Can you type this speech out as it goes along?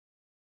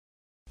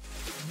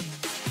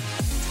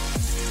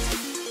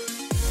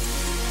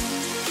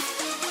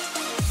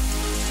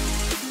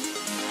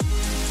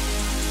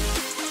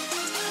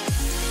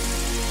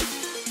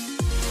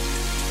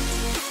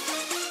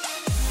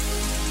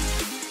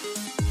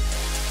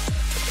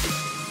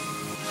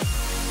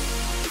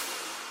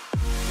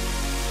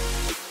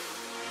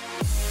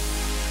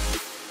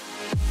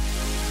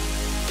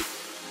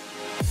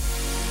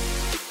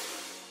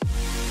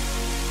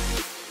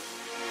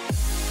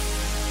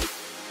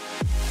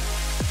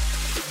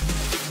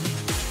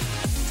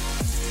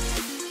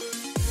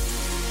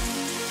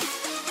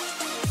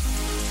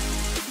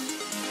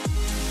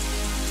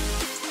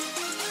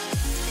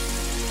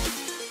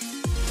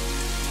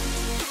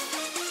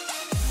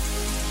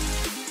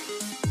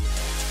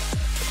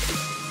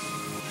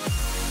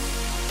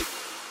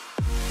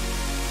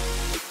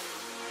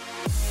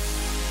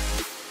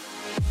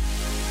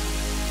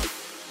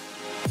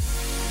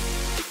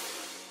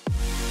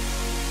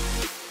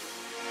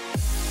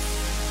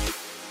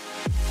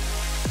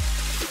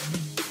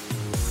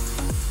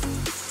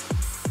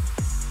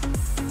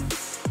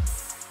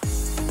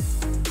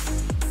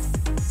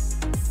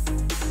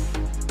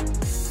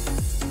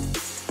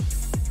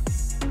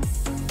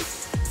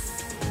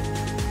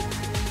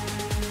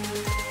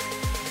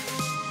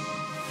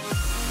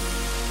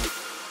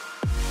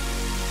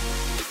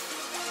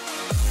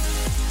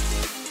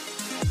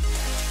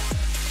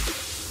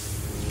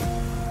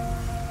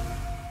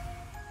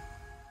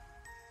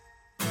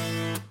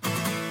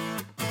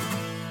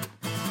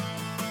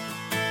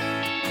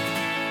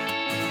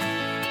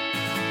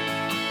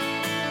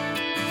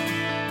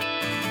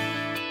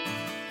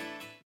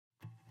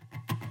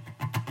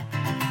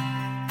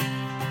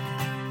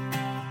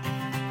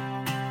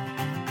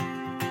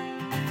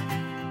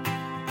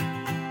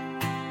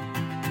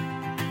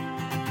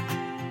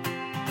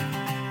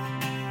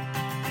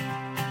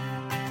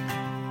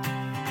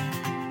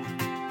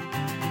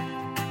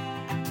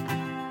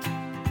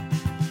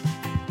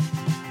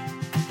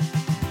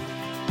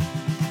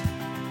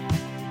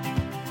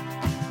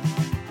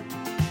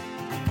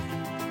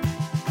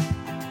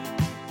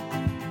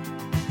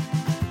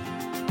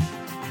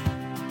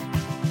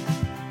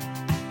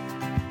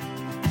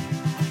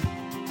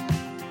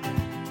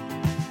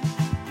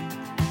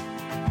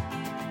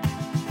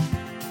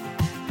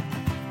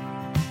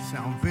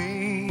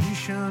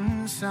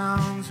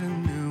sounds a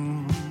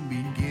new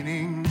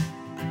beginning.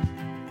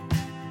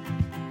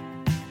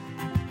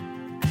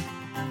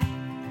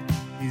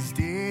 His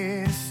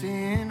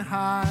distant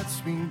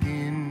hearts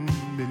begin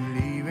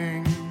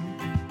believing.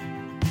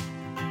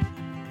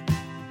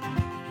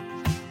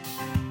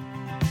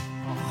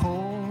 A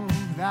hope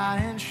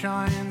that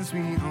shines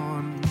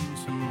beyond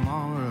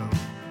tomorrow.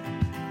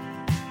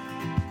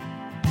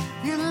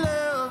 Your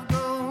love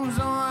goes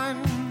on.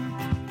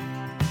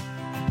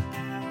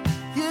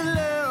 Your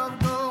love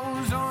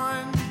goes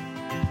on.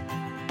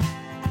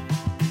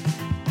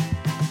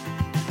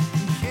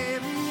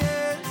 Carry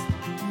us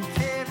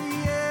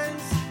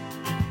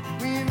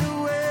when the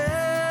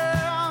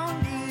world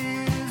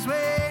gives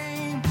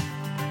way.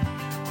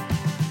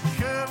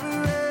 Cover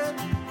us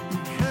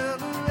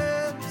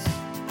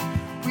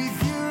with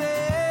your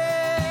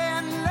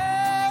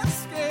endless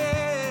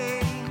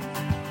gaze.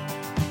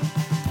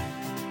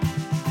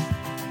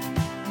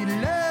 Your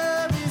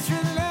love is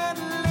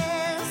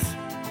relentless.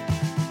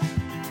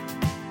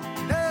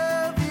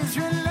 Love is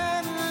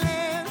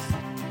relentless.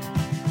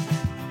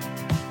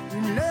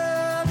 Your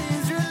love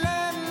is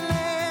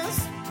relentless.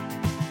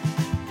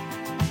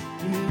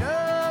 Your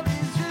love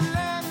is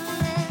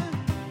relentless.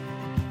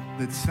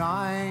 The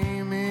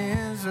time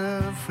is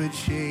up for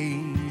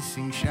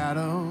chasing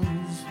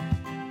shadows.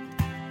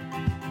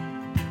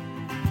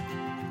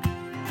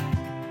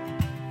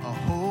 A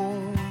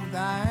hope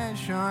that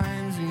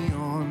shines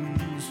beyond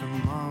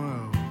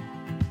tomorrow.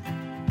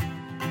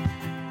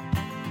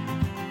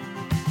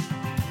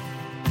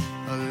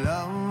 A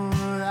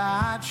love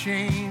that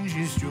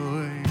changes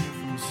joy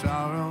from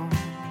sorrow.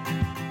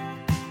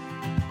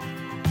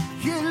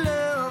 Your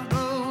love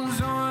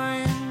goes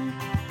on.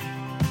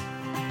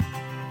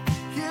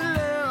 Your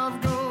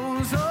love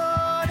goes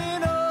on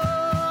and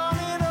on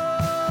and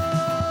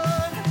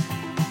on.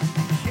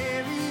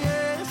 Carry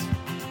us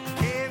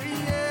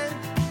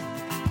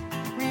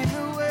when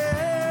the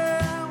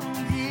world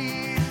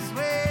gives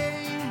way.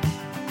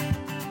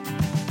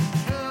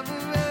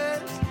 Cover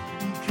us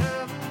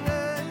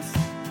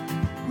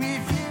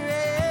with your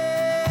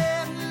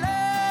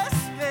endless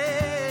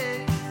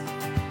grace.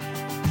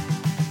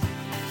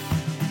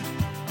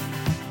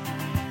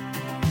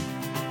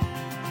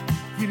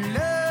 Your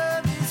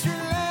love is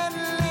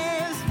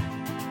relentless.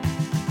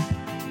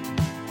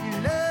 Your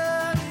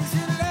love is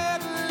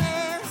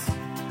relentless.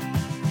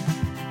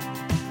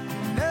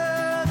 Your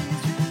love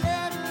is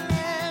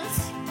relentless.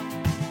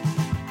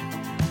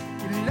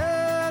 Your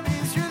love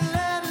is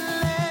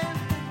relentless.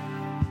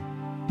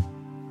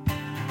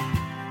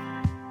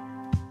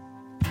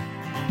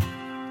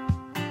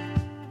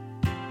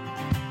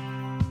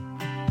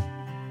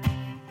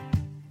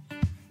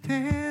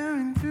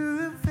 Tearing through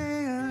the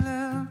veil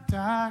of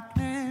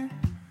darkness,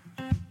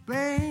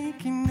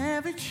 breaking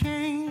every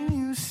chain,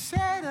 you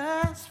set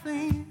us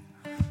free.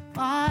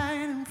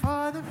 Fighting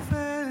for the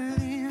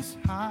furthest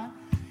heart,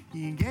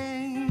 you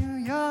gave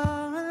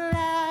your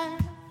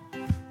life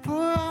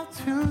for all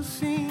to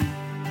see.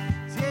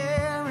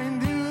 Tearing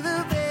through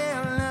the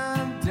veil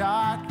of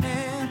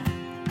darkness,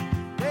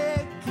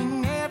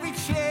 breaking every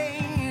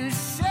chain, you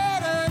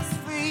set us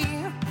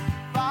free.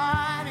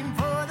 Fighting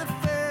for the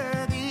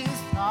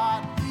furthest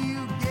heart,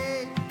 you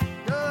gave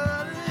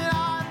your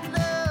life.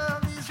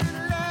 Love is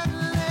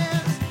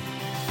relentless.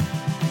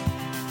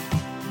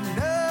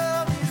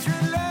 Love is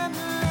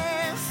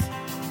relentless.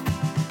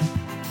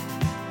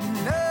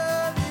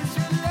 Love is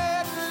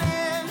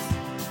relentless.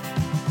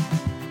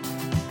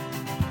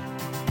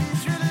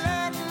 It's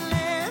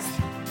relentless.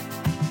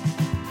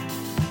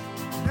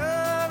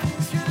 Love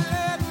is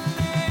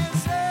relentless.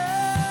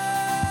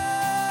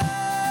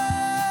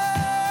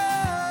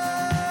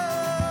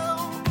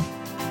 Oh,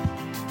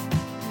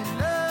 your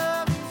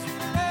love is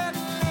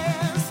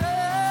relentless. Oh,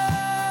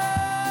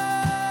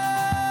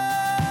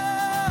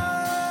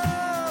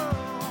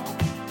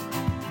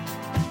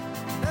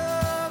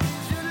 love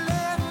is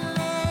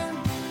relentless.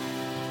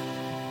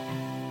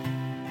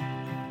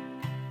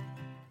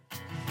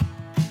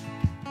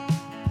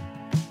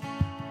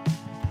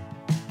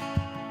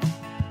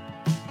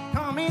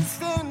 Come and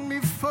stand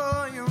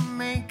before your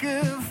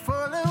maker, full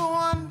of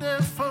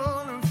wonder, full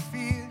of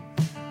fear.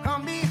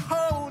 Come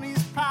behold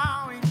his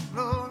power and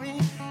glory,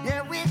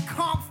 yeah, with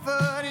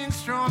comfort and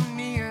strong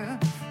near.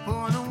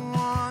 For the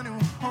one who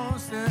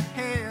holds the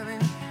heaven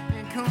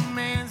and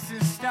commands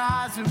the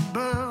stars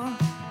above,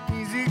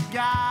 he's a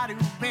God who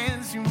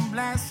bends and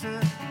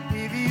blesses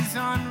with his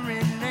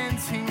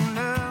unrelenting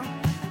love.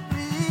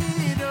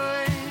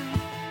 Rejoice.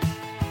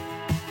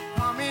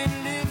 Come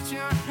and lift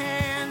your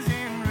hands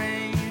and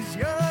raise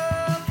your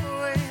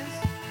voice.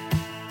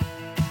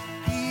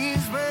 He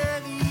is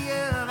worthy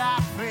of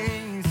our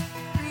praise.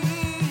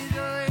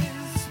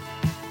 Rejoice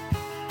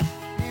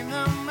in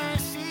the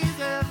mercies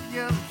of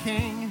your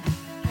King,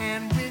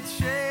 and with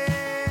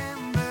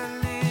trembling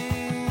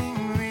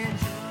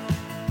rejoice.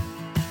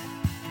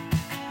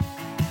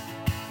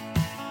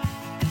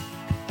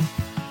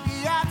 We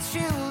are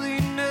children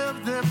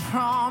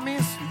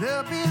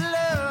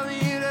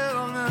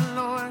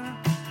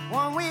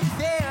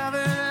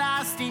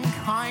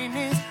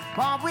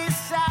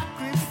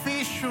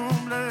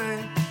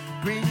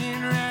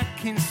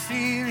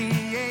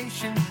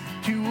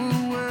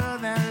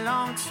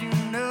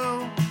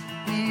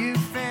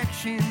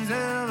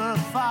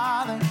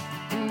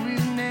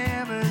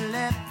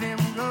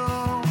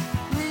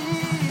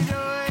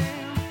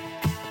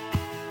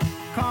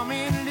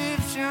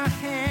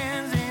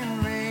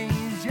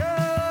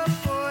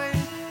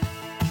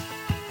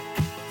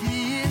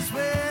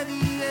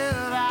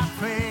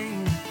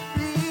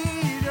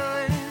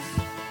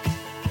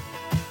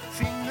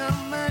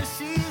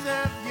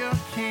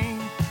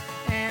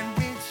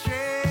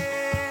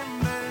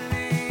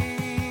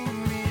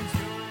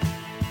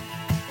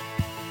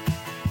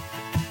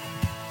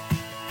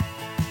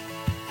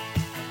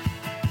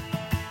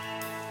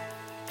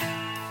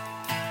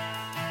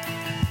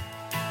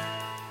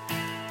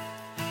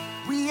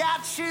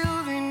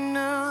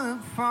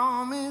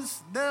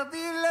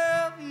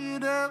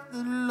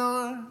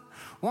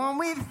one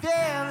with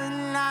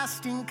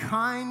everlasting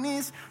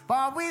kindness,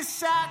 bought with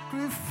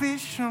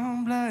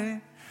sacrificial blood,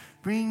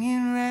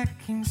 bringing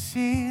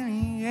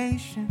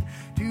reconciliation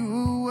to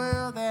a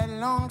world that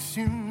longs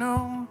to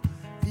know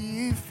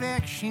the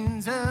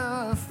affections of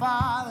a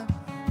Father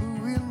who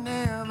will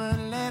never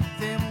let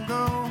them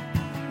go.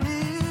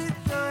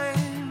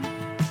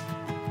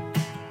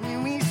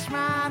 When we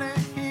smile to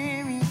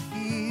Him,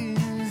 He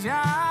hears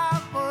our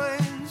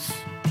voice.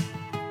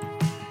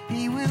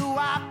 He will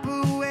wipe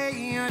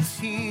away our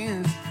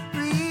tears,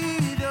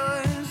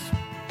 rejoice.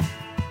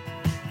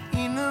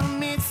 In the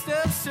midst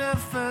of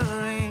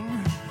suffering,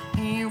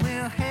 He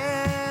will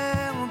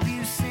help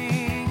you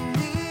sing,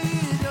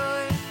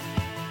 rejoice.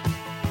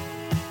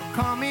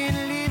 Come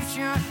and lift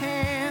your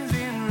hands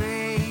and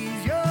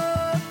raise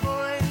your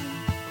voice.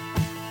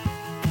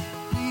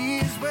 He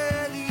is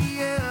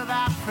worthy of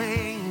our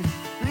praise,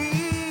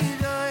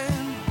 rejoice.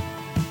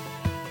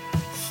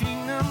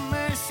 Sing the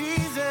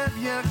mercies of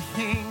your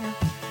King,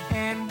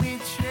 and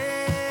with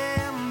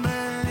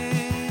trembling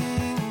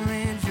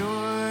rejoice.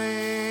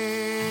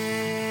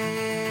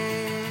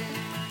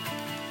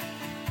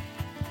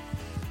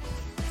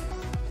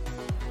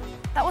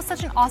 That was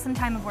such an awesome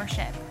time of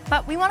worship,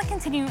 but we want to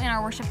continue in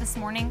our worship this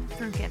morning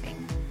through giving.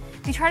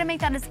 We try to make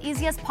that as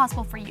easy as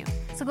possible for you,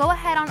 so go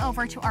ahead on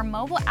over to our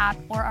mobile app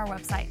or our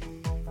website.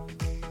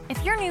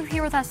 If you're new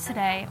here with us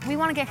today, we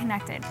want to get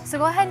connected, so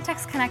go ahead and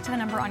text CONNECT to the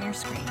number on your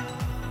screen.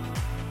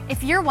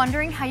 If you're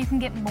wondering how you can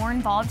get more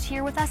involved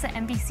here with us at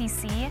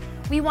MVCC,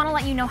 we want to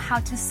let you know how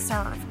to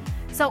serve.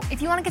 So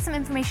if you want to get some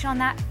information on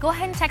that, go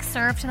ahead and text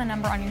SERVE to the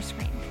number on your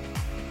screen.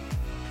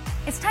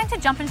 It's time to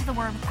jump into the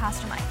Word with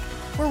Pastor Mike.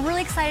 We're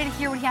really excited to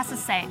hear what he has to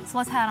say, so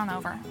let's head on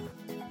over.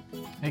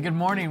 Hey, good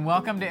morning.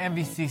 Welcome to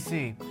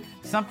MVCC.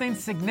 Something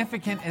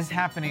significant is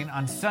happening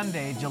on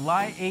Sunday,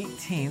 July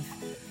 18th.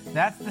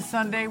 That's the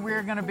Sunday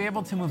we're going to be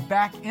able to move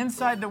back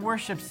inside the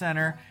worship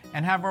center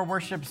and have our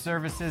worship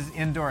services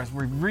indoors.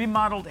 We've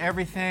remodeled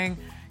everything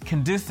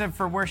conducive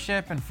for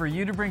worship and for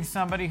you to bring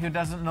somebody who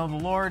doesn't know the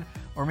Lord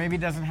or maybe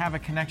doesn't have a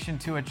connection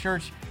to a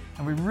church.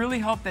 And we really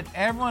hope that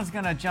everyone's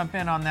going to jump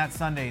in on that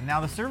Sunday.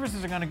 Now, the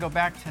services are going to go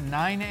back to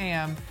 9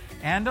 a.m.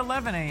 and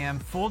 11 a.m.,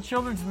 full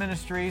children's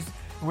ministries.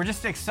 We're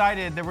just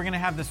excited that we're going to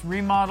have this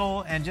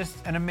remodel and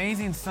just an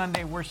amazing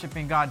Sunday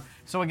worshiping God.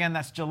 So again,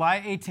 that's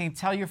July 18th.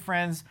 Tell your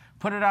friends,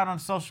 put it out on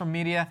social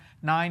media,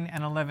 9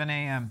 and 11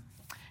 a.m.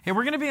 Hey,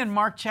 we're going to be in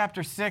Mark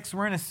chapter 6.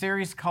 We're in a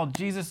series called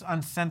Jesus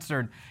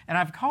Uncensored. And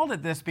I've called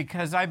it this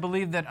because I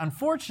believe that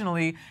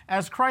unfortunately,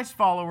 as Christ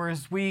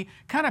followers, we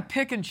kind of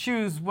pick and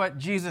choose what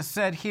Jesus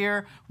said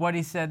here, what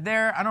He said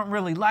there. I don't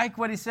really like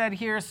what He said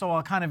here, so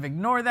I'll kind of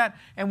ignore that.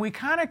 And we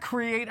kind of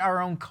create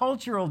our own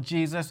cultural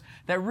Jesus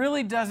that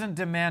really doesn't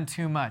demand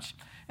too much.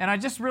 And I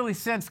just really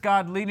sense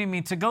God leading me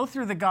to go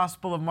through the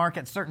Gospel of Mark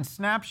at certain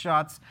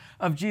snapshots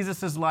of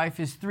Jesus' life,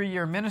 His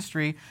 3-year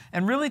ministry,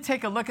 and really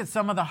take a look at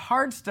some of the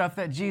hard stuff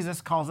that Jesus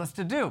calls us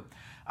to do.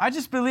 I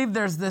just believe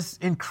there's this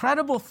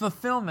incredible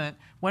fulfillment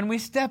when we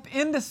step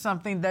into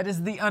something that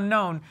is the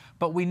unknown,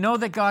 but we know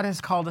that God has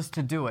called us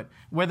to do it.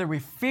 Whether we're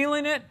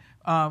feeling it,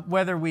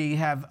 whether we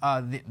have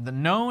the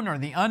known or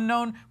the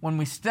unknown, when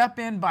we step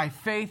in by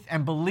faith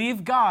and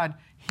believe God,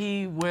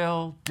 He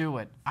will do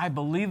it. I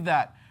believe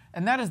that.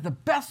 And that is the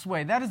best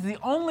way, that is the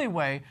only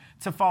way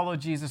to follow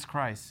Jesus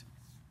Christ.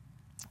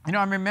 You know,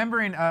 I'm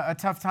remembering a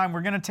tough time.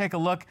 We're going to take a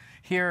look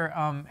here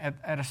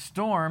at a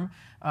storm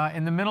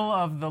in the middle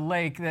of the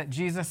lake that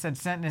Jesus had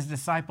sent His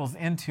disciples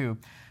into.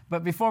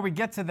 But before we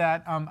get to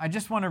that, I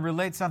just want to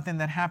relate something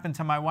that happened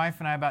to my wife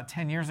and I about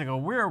 10 years ago.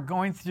 We were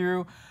going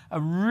through a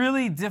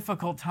really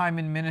difficult time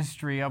in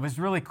ministry. I was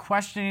really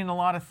questioning a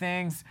lot of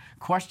things,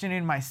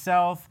 questioning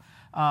myself,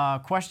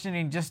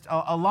 questioning just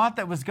a lot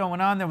that was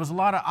going on. There was a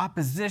lot of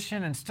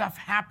opposition and stuff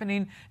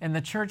happening in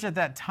the church at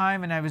that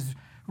time, and I was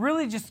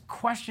really just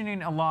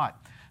questioning a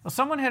lot. Well,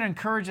 someone had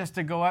encouraged us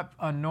to go up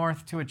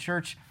north to a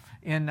church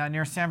in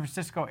near San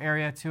Francisco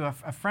area to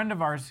a friend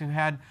of ours who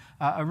had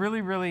a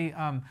really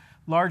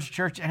large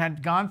church and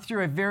had gone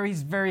through a very,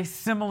 very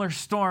similar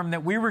storm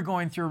that we were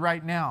going through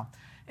right now.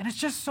 And it's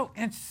just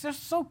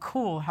so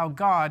cool how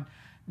God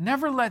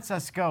never lets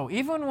us go.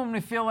 Even when we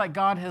feel like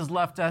God has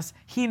left us,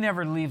 He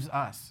never leaves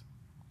us.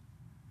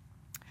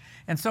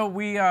 And so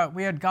we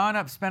had gone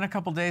up, spent a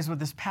couple days with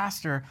this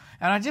pastor,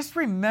 and I just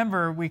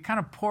remember we kind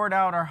of poured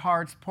out our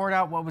hearts, poured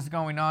out what was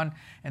going on,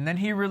 and then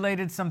he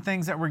related some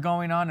things that were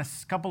going on, a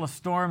couple of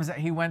storms that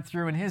he went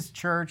through in his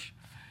church.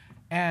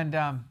 And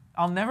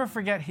I'll never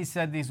forget he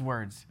said these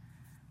words,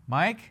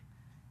 "Mike,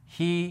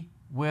 He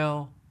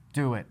will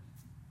do it.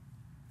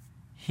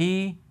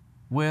 He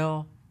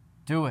will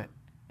do it."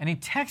 And he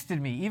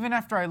texted me, even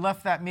after I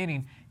left that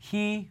meeting,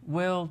 "He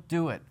will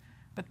do it."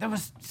 But there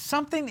was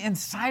something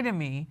inside of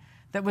me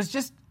that was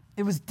just,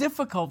 it was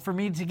difficult for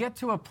me to get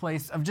to a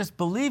place of just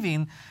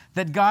believing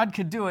that God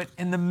could do it.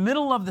 In the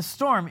middle of the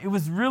storm, it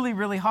was really,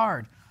 really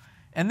hard.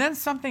 And then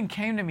something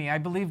came to me. I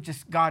believe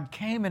just God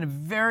came in a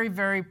very,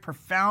 very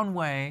profound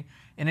way,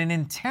 in an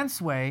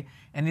intense way,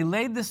 and He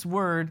laid this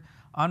word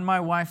on my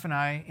wife and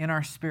I in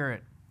our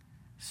spirit: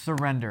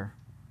 surrender.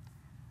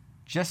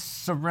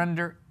 Just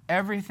surrender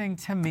everything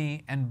to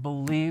me and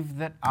believe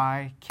that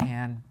I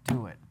can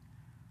do it.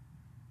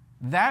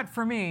 That,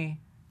 for me,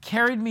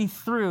 carried me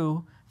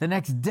through the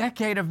next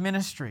decade of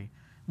ministry.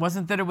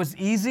 Wasn't that it was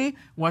easy,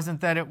 wasn't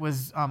that it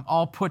was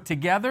all put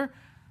together.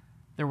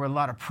 There were a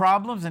lot of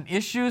problems and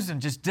issues and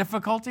just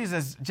difficulties,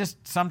 as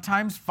just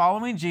sometimes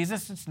following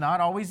Jesus, it's not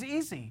always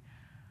easy.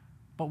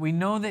 But we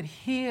know that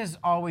He is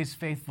always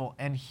faithful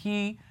and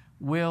He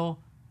will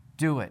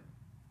do it.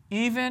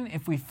 Even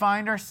if we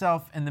find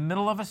ourselves in the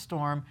middle of a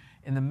storm,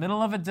 in the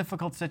middle of a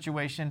difficult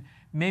situation,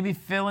 maybe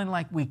feeling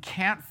like we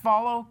can't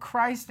follow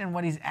Christ and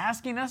what He's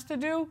asking us to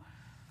do,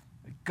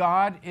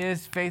 God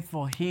is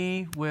faithful.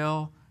 He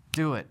will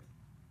do it.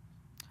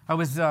 I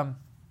was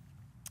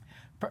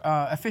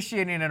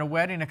officiating at a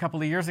wedding a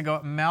couple of years ago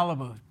at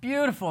Malibu.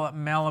 Beautiful at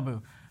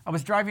Malibu. I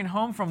was driving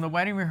home from the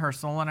wedding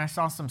rehearsal and I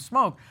saw some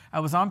smoke. I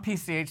was on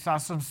PCH, saw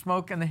some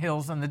smoke in the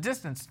hills in the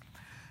distance.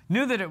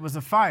 Knew that it was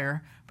a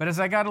fire, but as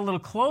I got a little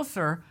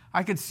closer,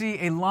 I could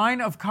see a line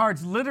of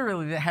cars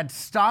literally that had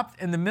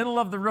stopped in the middle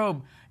of the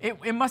road.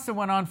 It must have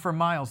went on for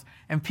miles.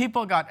 And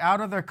people got out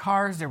of their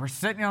cars. They were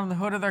sitting on the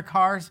hood of their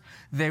cars.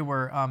 They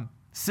were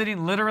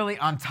sitting literally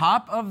on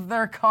top of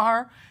their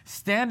car,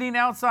 standing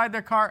outside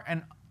their car,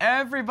 and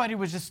everybody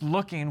was just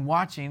looking,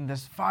 watching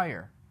this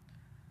fire.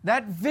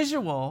 That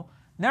visual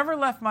never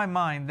left my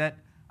mind, that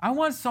I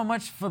want so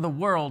much for the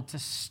world to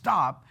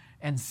stop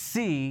and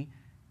see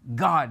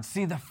God,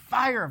 see the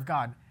fire of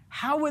God.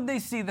 How would they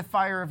see the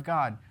fire of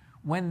God?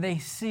 When they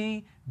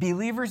see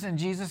believers in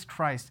Jesus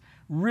Christ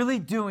really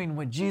doing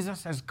what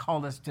Jesus has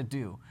called us to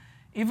do.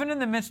 Even in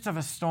the midst of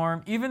a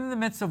storm, even in the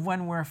midst of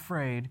when we're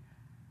afraid,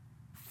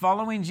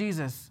 following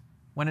Jesus,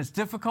 when it's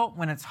difficult,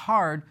 when it's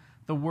hard,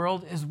 the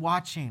world is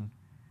watching.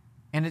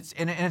 And it's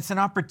an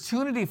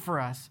opportunity for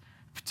us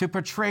to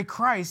portray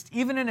Christ,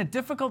 even in a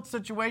difficult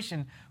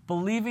situation,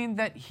 believing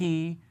that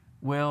He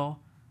will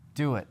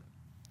do it.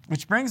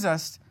 Which brings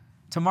us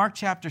to Mark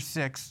chapter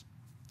 6.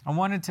 I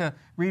wanted to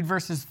read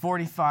verses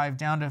 45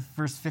 down to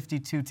verse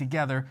 52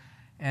 together,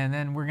 and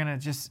then we're going to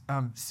just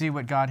see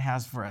what God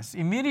has for us.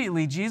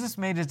 Immediately, Jesus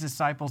made His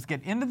disciples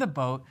get into the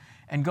boat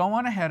and go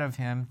on ahead of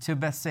Him to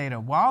Bethsaida,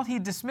 while He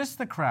dismissed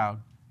the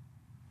crowd.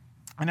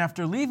 And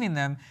after leaving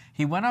them,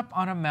 He went up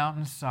on a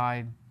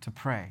mountainside to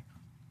pray.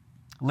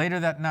 Later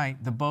that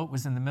night, the boat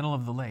was in the middle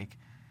of the lake,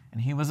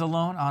 and He was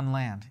alone on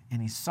land,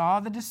 and He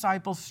saw the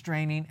disciples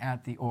straining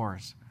at the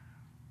oars,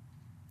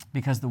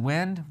 because the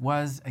wind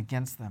was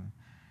against them.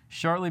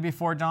 Shortly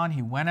before dawn,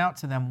 He went out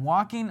to them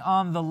walking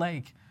on the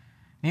lake.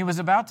 And He was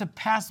about to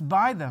pass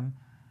by them,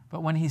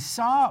 but when they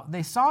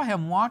saw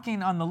Him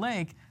walking on the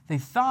lake, they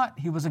thought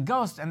He was a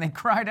ghost, and they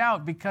cried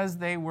out because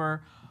they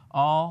were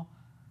all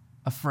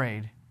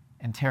afraid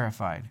and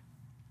terrified.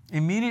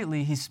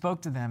 Immediately He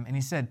spoke to them, and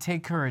He said,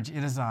 "Take courage,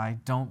 it is I,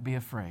 don't be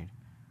afraid."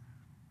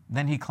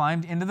 Then He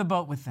climbed into the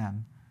boat with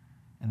them,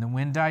 and the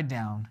wind died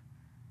down,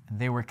 and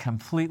they were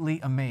completely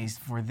amazed,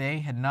 for they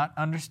had not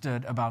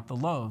understood about the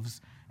loaves,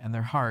 and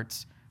their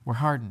hearts were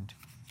hardened.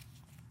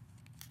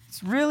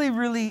 It's really,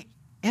 really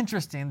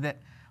interesting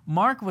that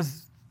Mark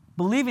was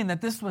believing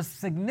that this was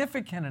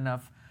significant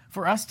enough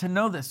for us to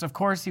know this. Of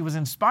course, he was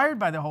inspired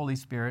by the Holy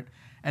Spirit,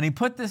 and he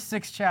put this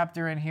 6th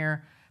chapter in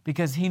here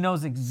because he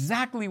knows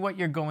exactly what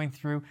you're going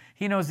through.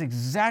 He knows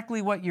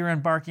exactly what you're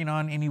embarking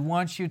on, and he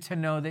wants you to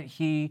know that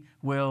he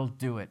will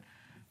do it.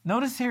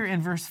 Notice here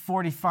in verse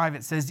 45,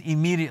 it says,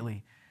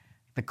 immediately.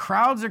 The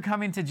crowds are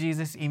coming to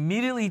Jesus.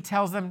 Immediately he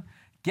tells them,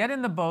 get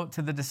in the boat,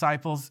 to the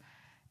disciples,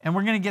 and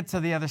we're going to get to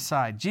the other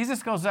side.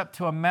 Jesus goes up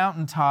to a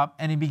mountaintop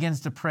and he begins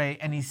to pray,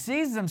 and he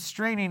sees them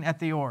straining at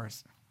the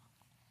oars.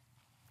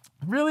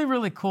 Really,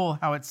 really cool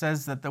how it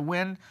says that the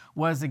wind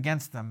was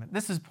against them.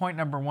 This is point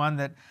number one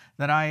that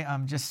I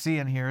just see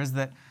in here, is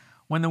that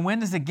when the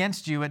wind is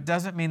against you, it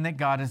doesn't mean that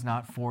God is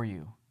not for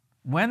you.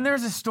 When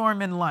there's a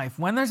storm in life,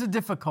 when there's a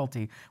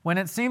difficulty, when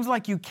it seems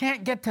like you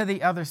can't get to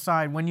the other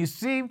side, when it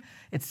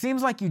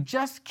seems like you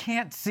just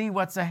can't see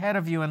what's ahead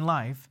of you in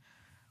life,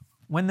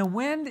 when the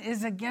wind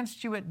is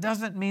against you, it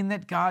doesn't mean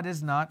that God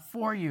is not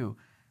for you.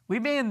 We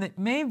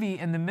may be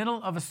in the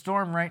middle of a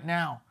storm right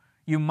now.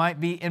 You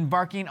might be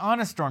embarking on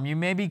a storm. You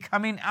may be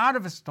coming out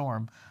of a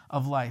storm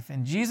of life.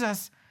 And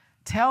Jesus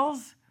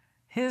tells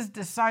his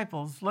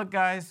disciples, look,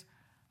 guys,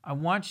 I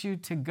want you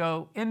to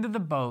go into the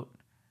boat.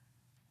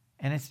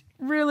 And it's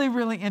really,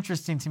 really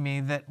interesting to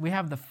me that we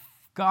have the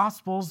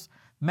Gospels,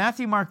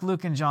 Matthew, Mark,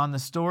 Luke, and John, the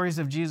stories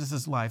of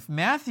Jesus' life.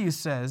 Matthew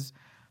says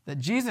that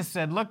Jesus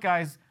said, look,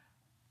 guys,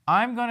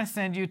 I'm going to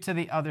send you to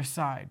the other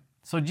side.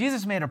 So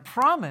Jesus made a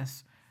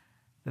promise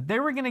that they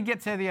were going to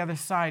get to the other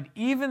side,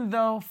 even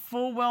though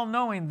full well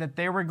knowing that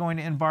they were going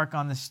to embark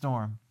on the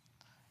storm.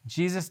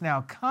 Jesus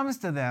now comes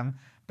to them,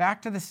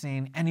 back to the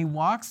scene, and he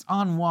walks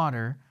on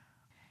water.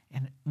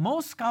 And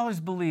most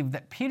scholars believe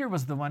that Peter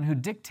was the one who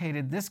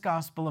dictated this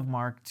Gospel of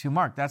Mark to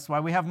Mark. That's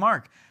why we have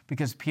Mark,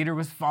 because Peter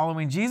was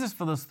following Jesus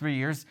for those 3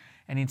 years,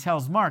 and he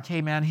tells Mark,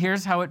 hey man,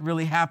 here's how it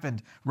really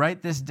happened.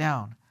 Write this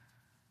down.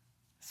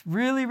 It's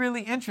really,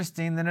 really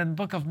interesting that in the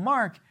book of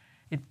Mark,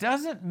 it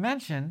doesn't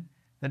mention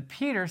that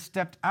Peter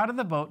stepped out of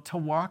the boat to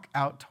walk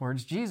out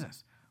towards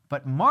Jesus.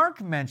 But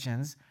Mark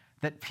mentions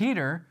that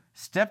Peter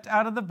stepped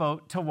out of the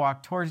boat to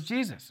walk towards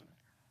Jesus.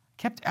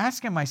 Kept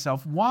asking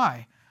myself,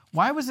 why?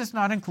 Why was this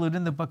not included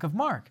in the book of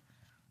Mark?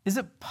 Is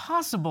it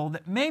possible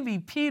that maybe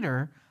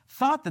Peter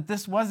thought that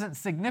this wasn't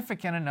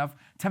significant enough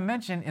to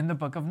mention in the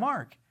book of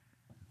Mark?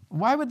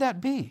 Why would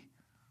that be?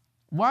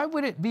 Why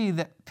would it be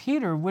that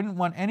Peter wouldn't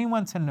want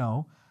anyone to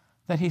know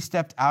that he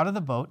stepped out of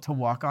the boat to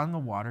walk on the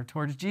water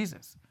towards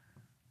Jesus?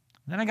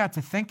 Then I got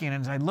to thinking,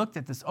 and as I looked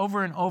at this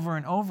over and over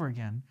and over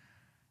again,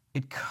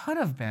 it could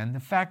have been the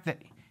fact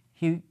that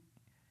he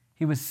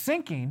was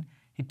sinking,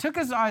 he took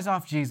his eyes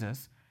off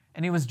Jesus,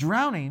 and he was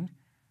drowning,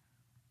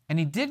 and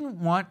he didn't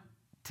want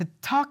to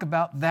talk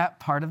about that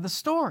part of the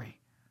story.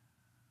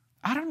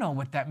 I don't know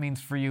what that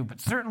means for you,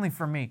 but certainly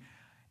for me,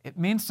 it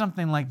means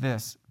something like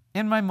this.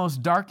 In my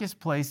most darkest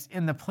place,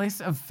 in the place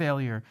of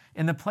failure,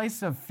 in the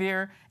place of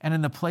fear, and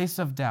in the place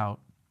of doubt,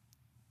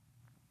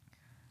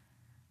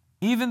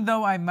 even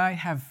though I might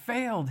have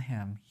failed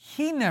him,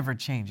 he never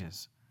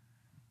changes.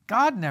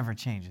 God never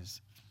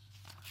changes.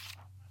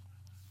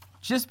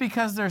 Just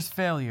because there's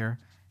failure,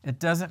 it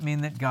doesn't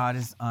mean that God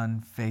is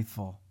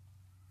unfaithful.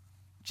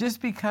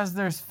 Just because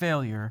there's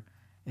failure,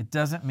 it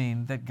doesn't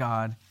mean that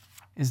God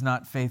is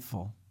not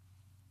faithful.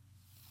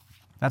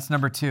 That's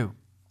number 2.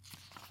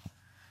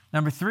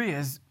 Number 3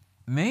 is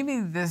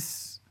maybe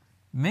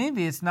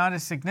it's not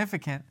as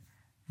significant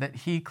that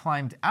he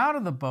climbed out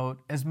of the boat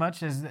as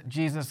much as that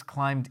Jesus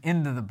climbed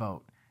into the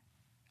boat.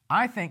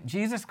 I think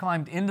Jesus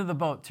climbed into the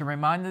boat to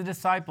remind the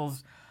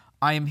disciples,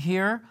 I am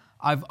here,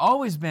 I've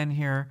always been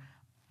here,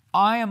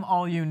 I am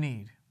all you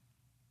need.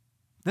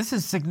 This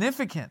is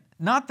significant.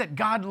 Not that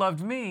God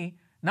loved me,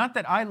 not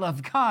that I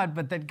loved God,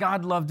 but that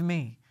God loved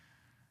me.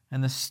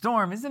 And the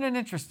storm, isn't it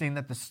interesting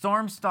that the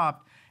storm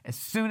stopped as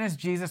soon as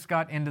Jesus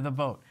got into the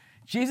boat?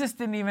 Jesus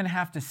didn't even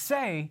have to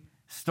say,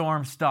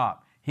 storm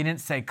stop. He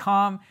didn't say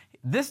calm.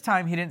 This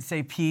time he didn't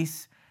say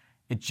peace.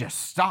 It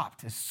just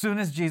stopped as soon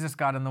as Jesus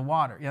got in the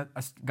water,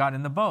 got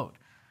in the boat,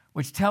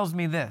 which tells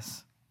me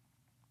this.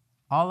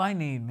 All I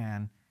need,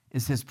 man,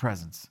 is his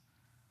presence.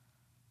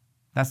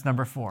 That's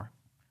number 4.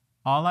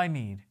 All I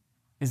need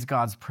is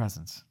God's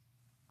presence.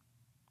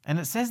 And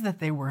it says that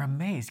they were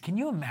amazed. Can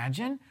you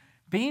imagine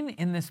being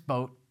in this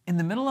boat in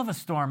the middle of a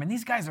storm? And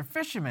these guys are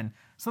fishermen,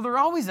 so they're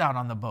always out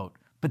on the boat.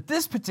 But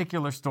this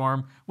particular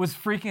storm was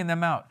freaking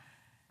them out.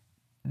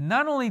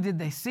 Not only did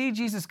they see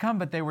Jesus come,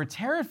 but they were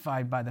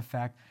terrified by the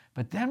fact.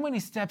 But then when he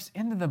steps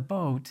into the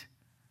boat,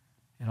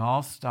 it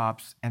all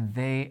stops and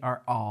they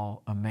are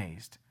all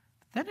amazed.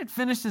 Then it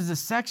finishes this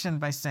section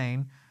by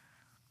saying,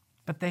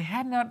 but they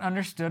had not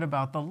understood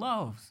about the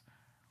loaves.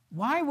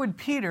 Why would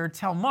Peter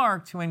tell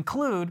Mark to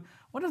include,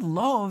 what do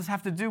loaves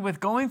have to do with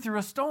going through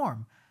a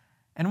storm?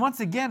 And once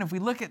again, if we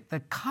look at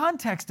the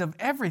context of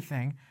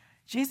everything,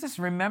 Jesus,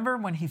 remember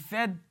when he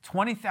fed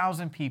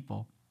 20,000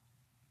 people,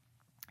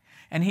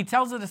 and he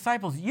tells the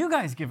disciples, you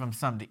guys give them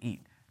something to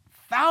eat.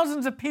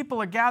 Thousands of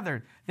people are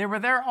gathered. They were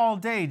there all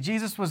day.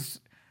 Jesus was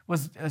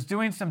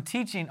doing some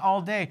teaching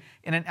all day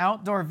in an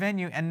outdoor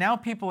venue, and now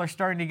people are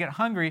starting to get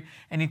hungry,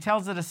 and he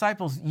tells the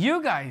disciples,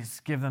 you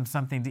guys give them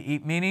something to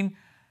eat, meaning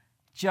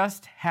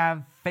just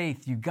have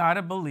faith. You got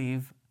to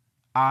believe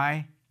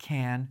I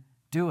can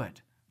do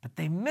it. But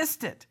they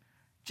missed it.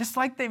 Just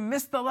like they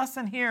missed the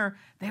lesson here,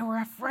 they were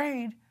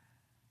afraid.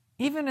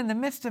 Even in the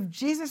midst of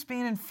Jesus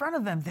being in front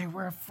of them, they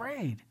were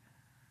afraid.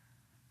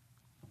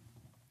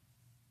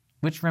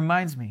 Which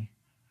reminds me,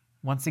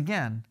 once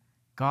again,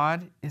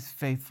 God is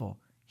faithful.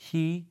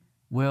 He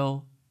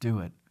will do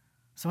it.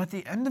 So at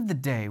the end of the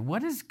day,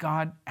 what is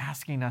God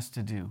asking us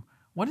to do?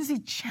 What is he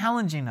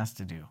challenging us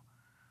to do?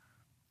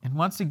 And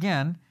once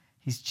again,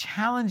 he's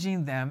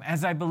challenging them,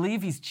 as I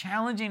believe he's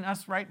challenging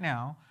us right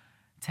now,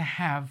 to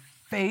have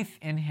faith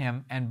in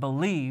him and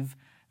believe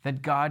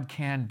that God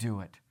can do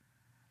it.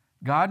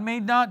 God may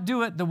not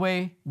do it the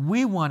way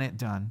we want it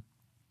done,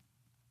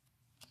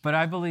 but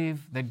I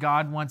believe that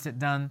God wants it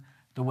done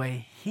the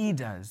way he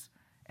does,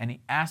 and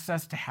he asks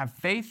us to have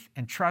faith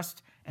and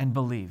trust and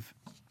believe.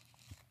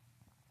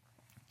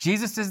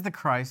 Jesus is the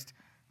Christ,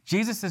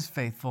 Jesus is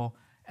faithful,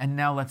 and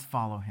now let's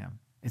follow him.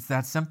 It's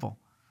that simple.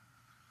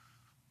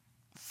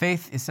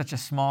 Faith is such a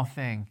small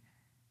thing,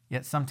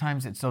 yet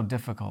sometimes it's so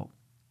difficult.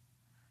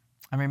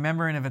 I'm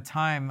remembering of a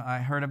time I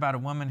heard about a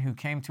woman who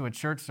came to a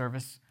church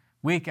service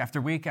week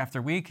after week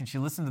after week, and she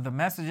listened to the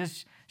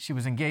messages. She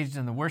was engaged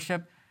in the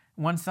worship.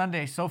 One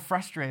Sunday, so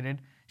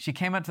frustrated, she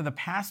came up to the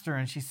pastor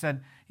and she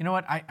said, you know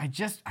what, I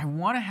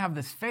want to have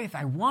this faith.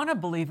 I want to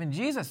believe in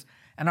Jesus,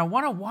 and I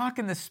want to walk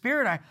in the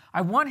Spirit.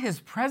 I want his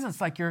presence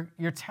like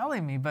you're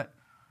telling me, but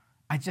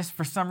I just,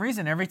 for some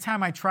reason, every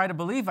time I try to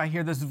believe, I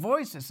hear this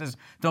voice that says,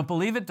 don't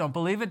believe it, don't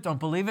believe it, don't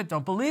believe it,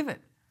 don't believe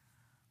it.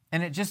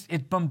 And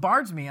it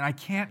bombards me, and I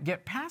can't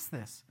get past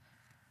this.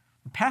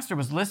 The pastor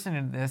was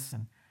listening to this,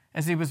 and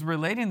as he was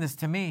relating this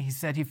to me, he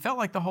said he felt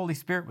like the Holy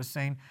Spirit was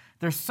saying,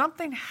 there's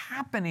something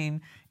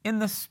happening in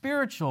the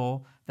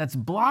spiritual that's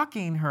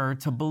blocking her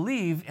to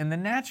believe in the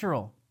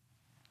natural.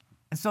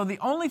 And so the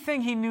only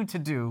thing he knew to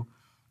do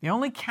The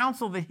only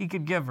counsel that he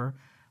could give her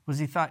was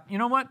he thought, you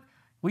know what?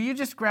 Will you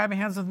just grab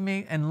hands with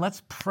me and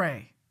let's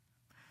pray?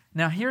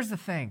 Now, here's the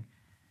thing.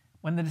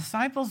 When the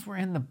disciples were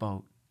in the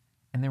boat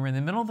and they were in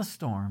the middle of the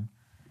storm,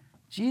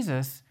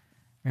 Jesus,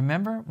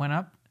 remember, went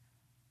up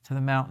to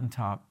the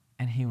mountaintop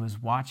and he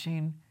was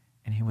watching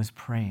and he was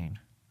praying.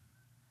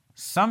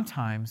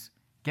 Sometimes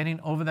getting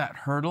over that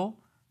hurdle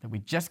that we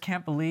just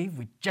can't believe,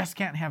 we just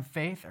can't have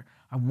faith, or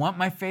I want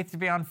my faith to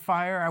be on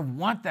fire, I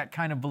want that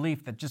kind of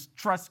belief that just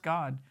trusts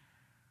God.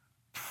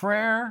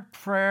 Prayer,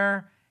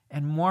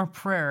 and more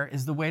prayer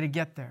is the way to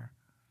get there.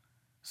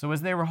 So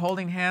as they were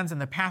holding hands and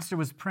the pastor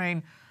was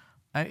praying,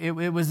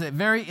 it was a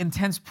very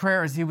intense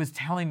prayer as he was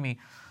telling me,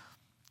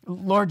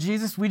 Lord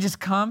Jesus, we just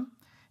come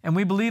and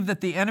we believe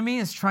that the enemy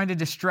is trying to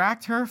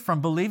distract her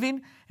from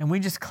believing, and we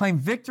just claim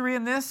victory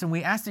in this, and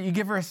we ask that you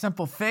give her a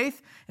simple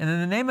faith. And in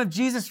the name of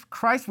Jesus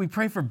Christ, we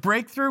pray for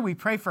breakthrough, we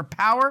pray for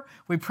power,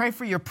 we pray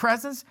for your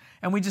presence,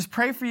 and we just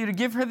pray for you to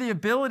give her the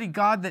ability,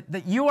 God,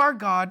 that you are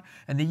God,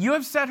 and that you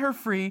have set her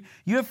free,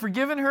 you have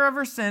forgiven her of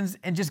her sins,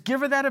 and just give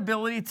her that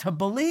ability to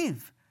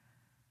believe.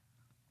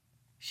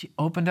 She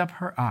opened up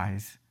her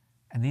eyes,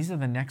 and these are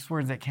the next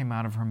words that came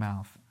out of her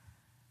mouth.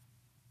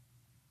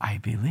 I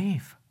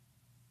believe.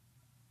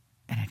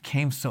 And it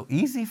came so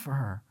easy for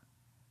her.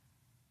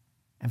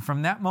 And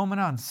from that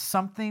moment on,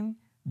 something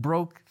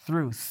broke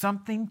through.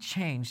 Something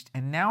changed.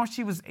 And now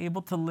she was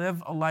able to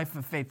live a life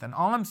of faith. And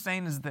all I'm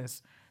saying is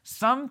this.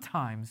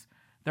 Sometimes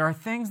there are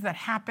things that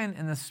happen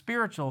in the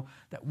spiritual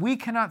that we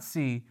cannot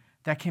see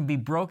that can be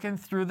broken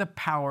through the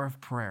power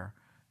of prayer.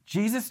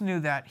 Jesus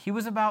knew that. He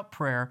was about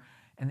prayer.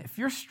 And if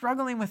you're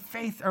struggling with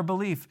faith or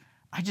belief,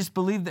 I just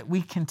believe that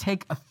we can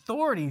take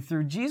authority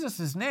through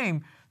Jesus'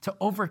 name to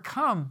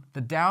overcome the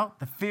doubt,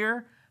 the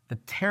fear, the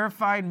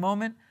terrified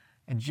moment,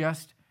 and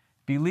just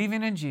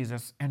believing in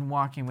Jesus and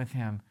walking with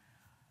him.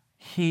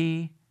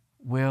 He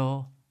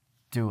will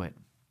do it.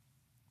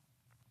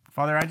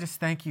 Father, I just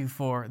thank you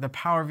for the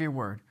power of your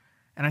word.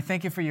 And I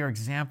thank you for your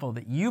example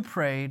that you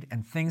prayed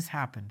and things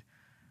happened.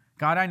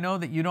 God, I know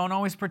that you don't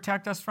always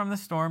protect us from the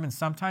storm, and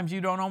sometimes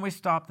you don't always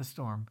stop the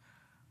storm.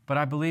 But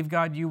I believe,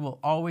 God, you will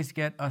always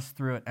get us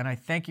through it. And I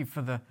thank you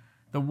for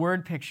the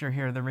word picture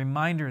here, the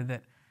reminder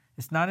that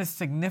it's not as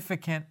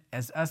significant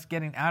as us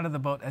getting out of the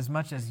boat as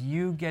much as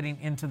you getting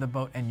into the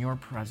boat and your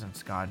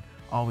presence, God,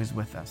 always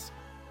with us.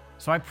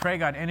 So I pray,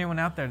 God, anyone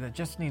out there that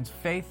just needs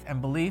faith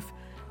and belief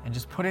and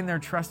just putting their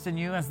trust in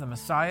you as the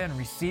Messiah and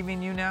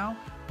receiving you now,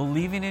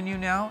 believing in you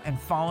now, and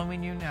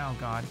following you now,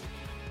 God.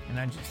 And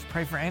I just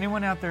pray for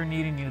anyone out there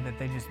needing you that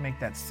they just make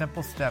that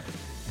simple step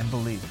and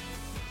believe.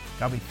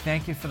 God, we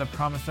thank you for the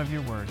promise of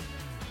your word.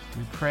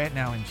 We pray it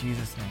now in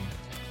Jesus' name.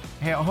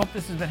 Hey, I hope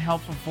this has been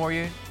helpful for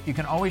you. You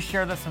can always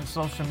share this on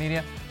social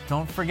media.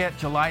 Don't forget,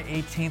 July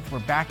 18th, we're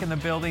back in the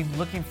building.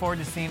 Looking forward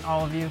to seeing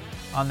all of you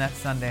on that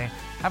Sunday.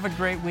 Have a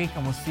great week,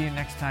 and we'll see you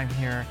next time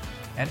here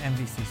at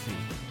MVCC.